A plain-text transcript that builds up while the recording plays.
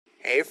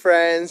Hey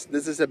friends,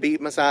 this is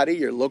Abid Masadi,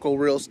 your local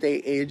real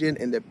estate agent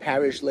in the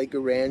Parrish, Lake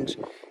Ranch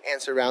and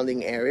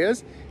surrounding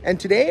areas. And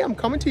today I'm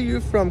coming to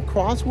you from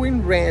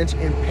Crosswind Ranch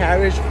in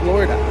Parrish,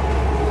 Florida.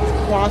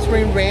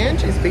 Crosswind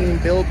Ranch is being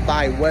built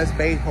by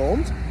WestBay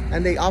Homes,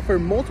 and they offer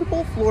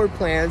multiple floor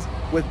plans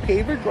with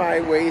paver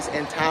driveways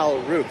and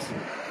tile roofs.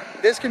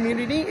 This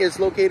community is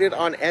located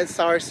on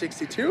SR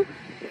 62,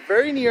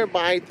 very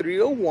nearby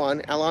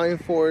 301, allowing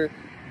for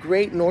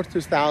great north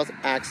to south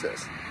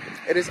access.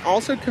 It is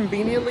also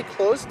conveniently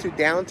close to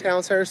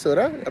downtown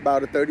Sarasota,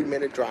 about a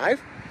 30-minute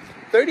drive,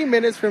 30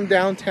 minutes from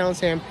downtown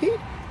San Pete,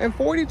 and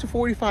 40 to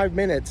 45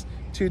 minutes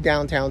to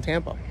downtown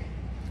Tampa.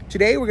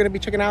 Today, we're going to be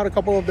checking out a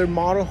couple of their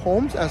model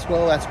homes as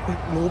well as quick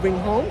moving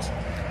homes.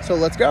 So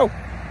let's go.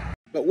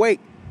 But wait,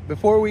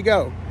 before we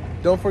go,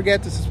 don't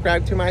forget to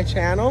subscribe to my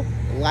channel,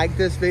 like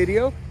this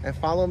video, and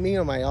follow me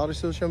on my other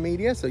social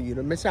media so you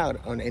don't miss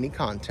out on any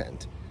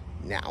content.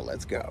 Now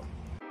let's go.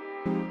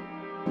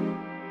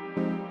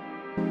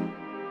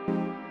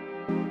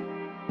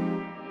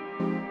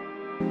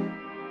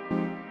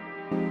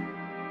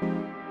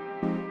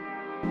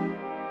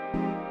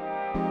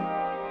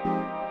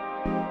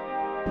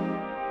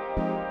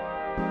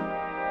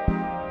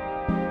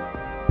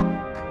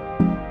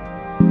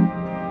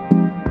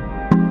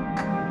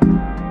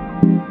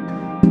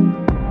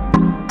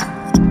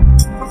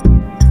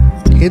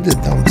 Hit the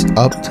thumbs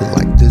up to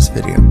like this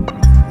video.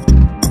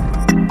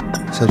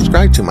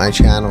 Subscribe to my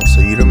channel so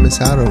you don't miss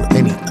out on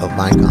any of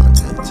my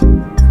content.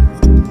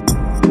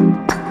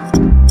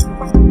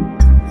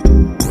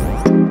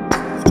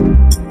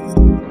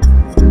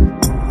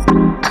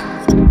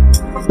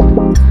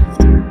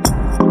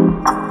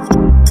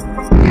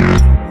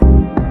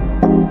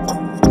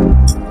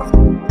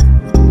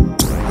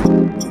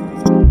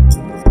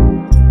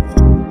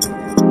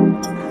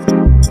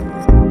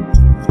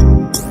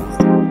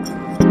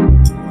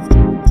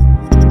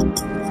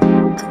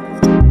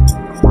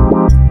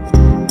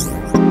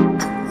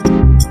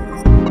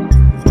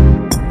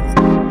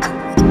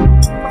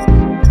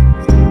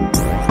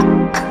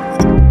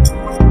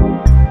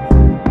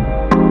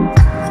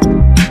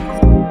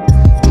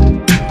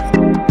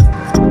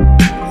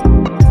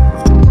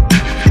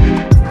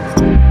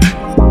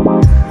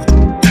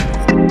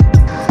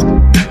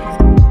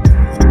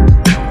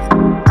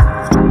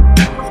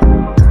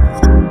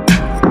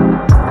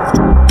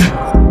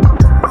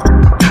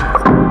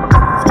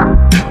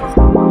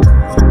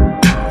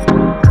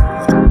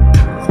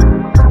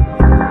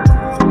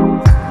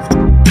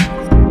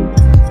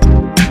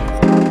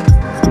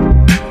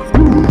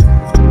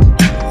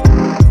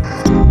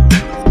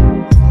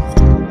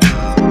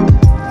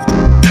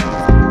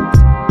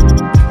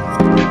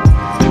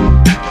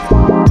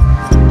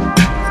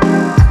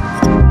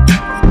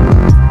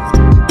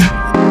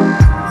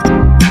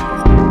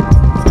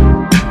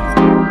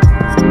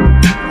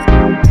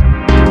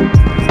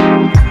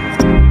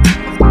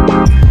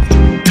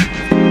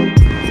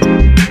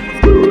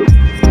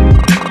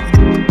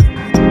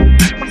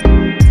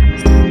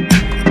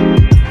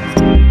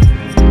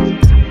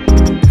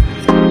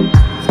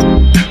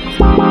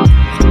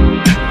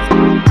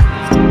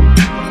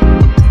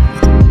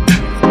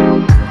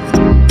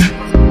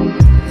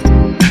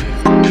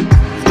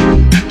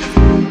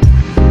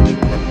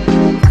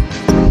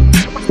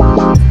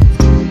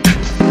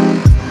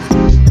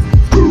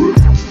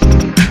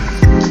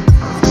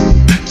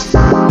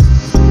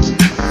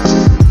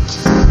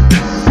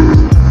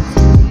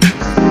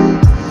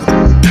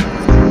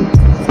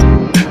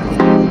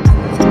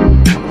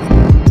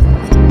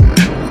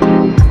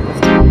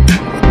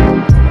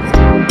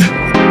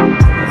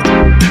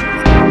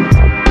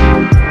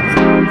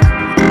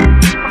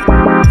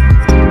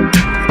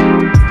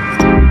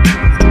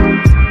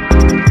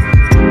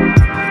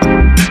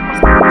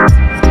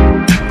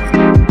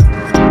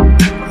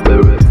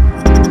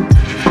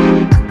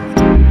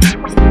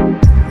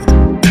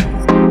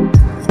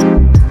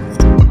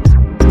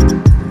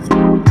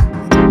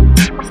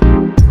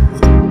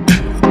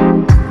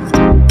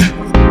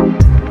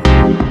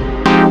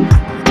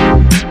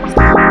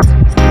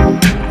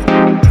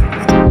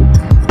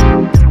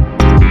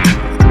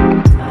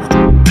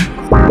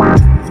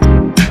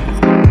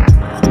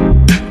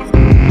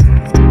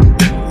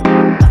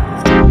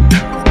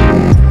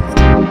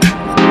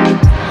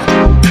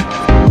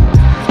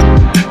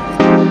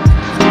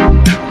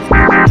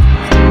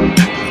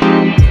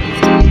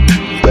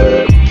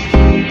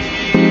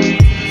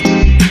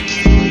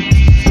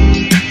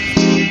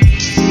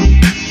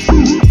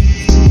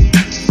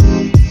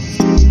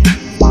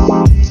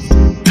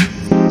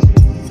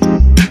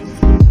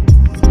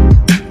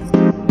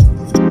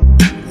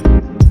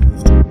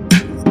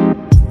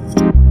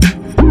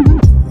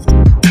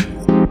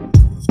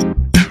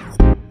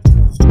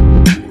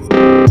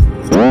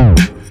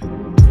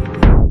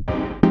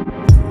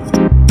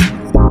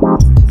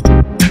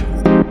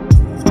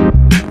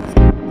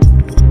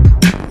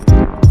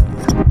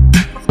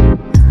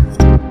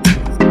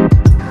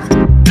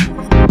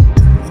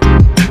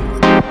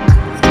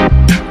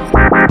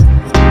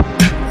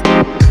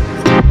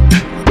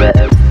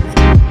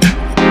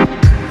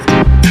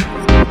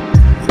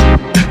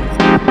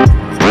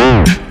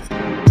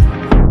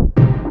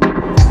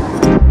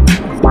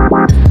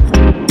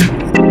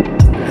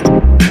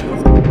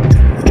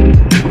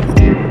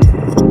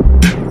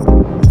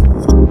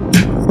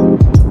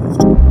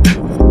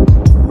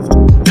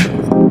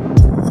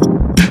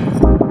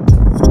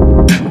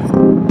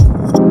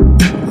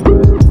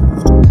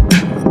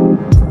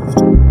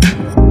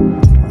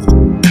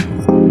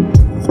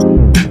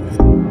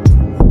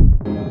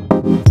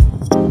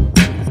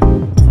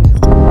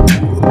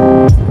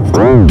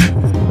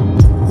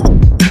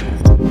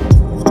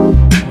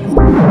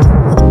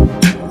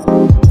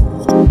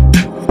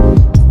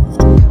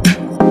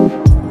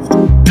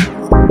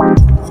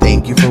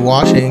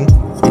 watching.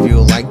 If you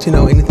would like to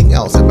know anything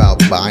else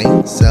about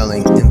buying,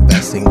 selling,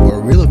 investing,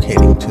 or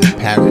relocating to the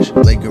Parrish,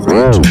 Laker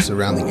Ranch, or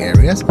surrounding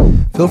areas,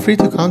 feel free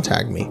to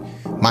contact me.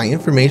 My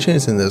information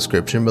is in the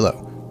description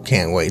below.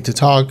 Can't wait to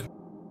talk.